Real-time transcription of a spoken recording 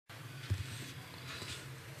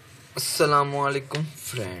अस्सलामुअलैकुम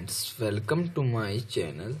friends, welcome to my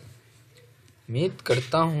channel. उम्मीद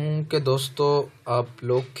करता हूँ कि दोस्तों आप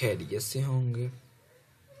लोग खैरियत से होंगे।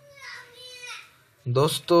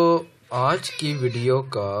 दोस्तों, आज की वीडियो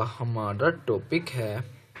का हमारा टॉपिक है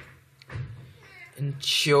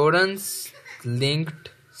इंश्योरेंस लिंक्ड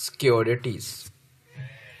सिक्योरिटीज़।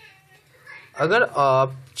 अगर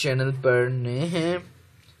आप चैनल पर नए हैं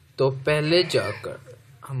तो पहले जाकर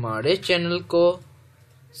हमारे चैनल को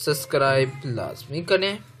सब्सक्राइब लाजमी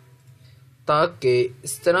करें ताकि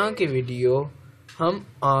इस तरह की वीडियो हम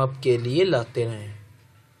आपके लिए लाते रहें।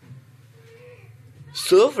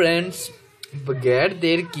 सो फ्रेंड्स, बगैर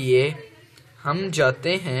देर किए हम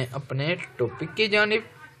जाते हैं अपने टॉपिक की जानिब।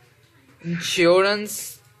 Insurance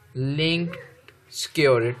linked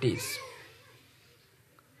securities.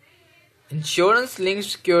 Insurance linked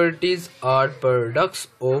securities are products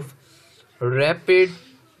of rapid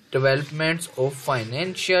developments of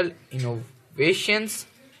financial innovations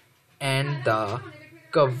and the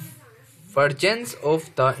convergence of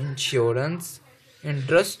the insurance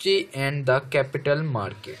industry and the capital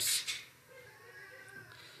markets.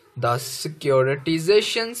 The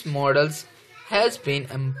securitization models has been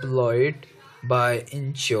employed by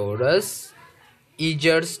insurers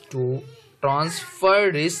eagers to transfer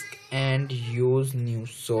risk and use new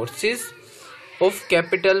sources of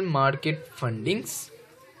capital market fundings,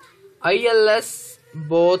 ILS,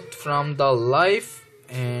 both from the life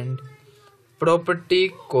and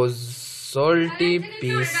property casualty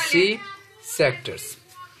PC sectors,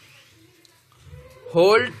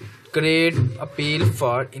 hold great appeal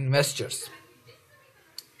for investors.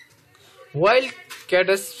 While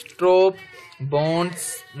catastrophe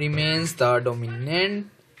bonds remains the dominant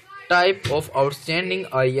type of outstanding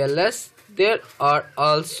ILS, there are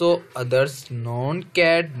also others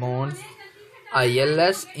non-cat bonds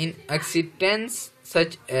ILS in existence,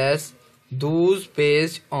 such as those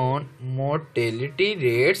based on mortality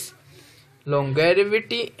rates,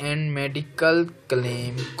 longevity and medical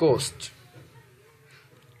claim cost.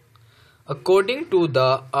 According to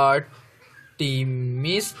the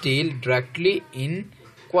Artemis deal directly in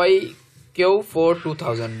Q4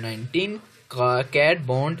 2019, cat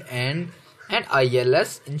bond and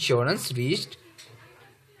ILS insurance reached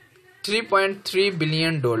 $3.3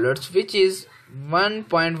 billion, which is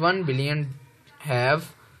 1.1 billion.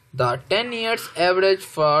 Have the 10 years average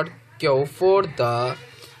for Q4 the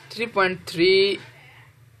 $3.3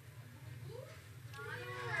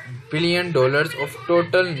 billion of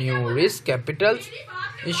total new risk capitals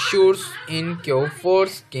issued in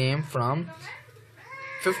Q4 came from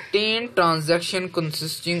 15 transactions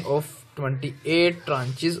consisting of 28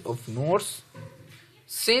 tranches of notes.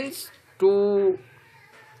 Since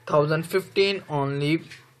 2015, only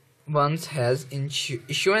once has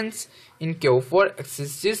issuance in Q4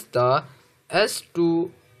 exceeds the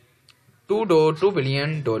 $2.2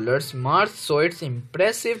 billion mark, so it's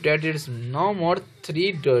impressive that it is now more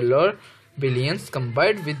 $3 billions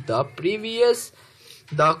combined with the previous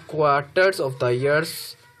the quarters of the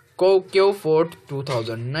years. Q4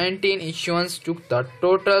 2019 issuance took the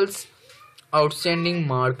totals outstanding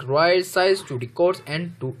mark right size to records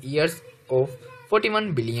and 2 years of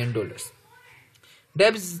 $41 billion.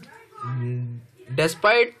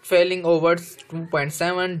 Despite falling over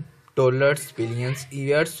 $2.7 billion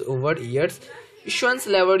years over years, issuance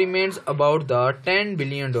level remains about the $10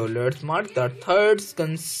 billion mark, the third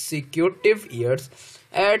consecutive years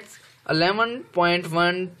at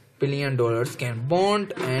 $11.1 billion. Can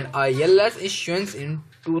bond and ILS issuance in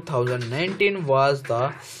 2019 was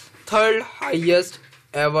the third highest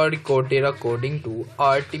ever recorded according to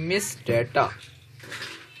Artemis data.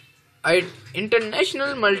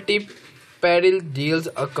 International multi-peril deals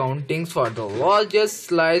accounting for the largest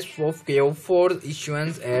slice of Q4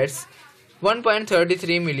 issuance at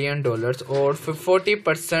 $1.33 million, or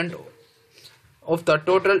 40% of the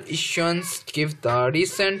total issuance, gives the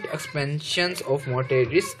recent expansions of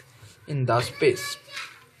mortgage risk in the space.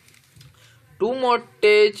 Two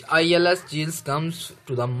mortgage ILS deals comes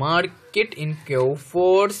to the market in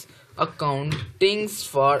Q4's accounting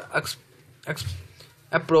for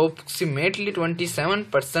approximately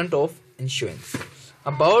 27% of issuance.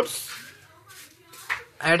 About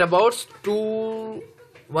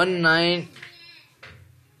 $219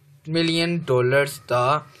 million,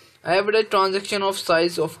 the average transaction of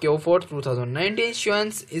size of Q4 2019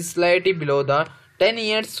 issuance is slightly below the 10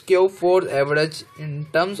 years Q4 average in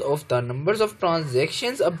terms of the numbers of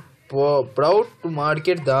transactions brought to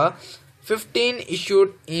market. The 15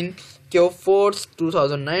 issued in Q4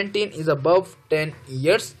 2019 is above 10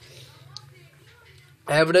 years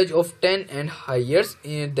average of 10 and higher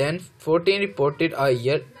than 14 reported a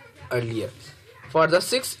year earlier. For the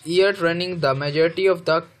 6th year running, the majority of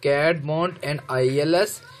the CAD bond and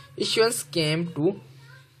ILS issuance came to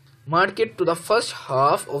market to the first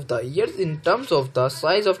half of the year in terms of the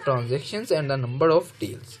size of transactions and the number of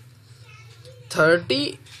deals.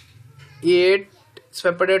 38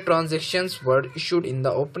 separate transactions were issued in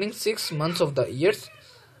the opening 6 months of the year,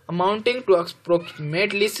 amounting to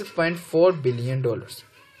approximately $6.4 billion.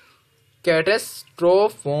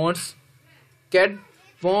 Catastrophe bonds. CAT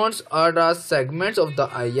bonds are the segments of the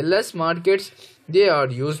ILS markets. They are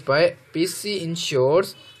used by PC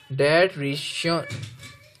insurers that reinsures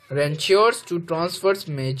to transfer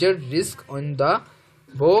major risk on the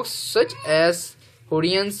books such as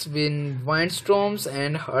hurricanes, windstorms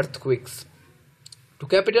and earthquakes. To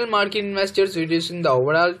capital market investors, reducing the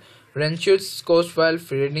overall reinsurance cost while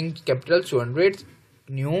freeing capital to generate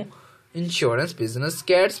new insurance business.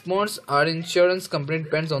 CATS bonds are insurance company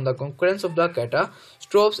depends on the concurrence of the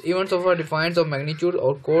catastrophes events of a defined of magnitude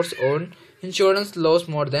or course on insurance loss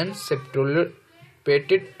more than stipulated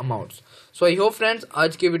amounts. So I hope friends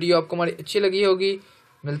आज की video आपको हमारी अच्छी लगी होगी.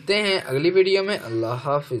 मिलते हैं अगली वीडियो में. अल्लाह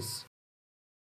हाफिज.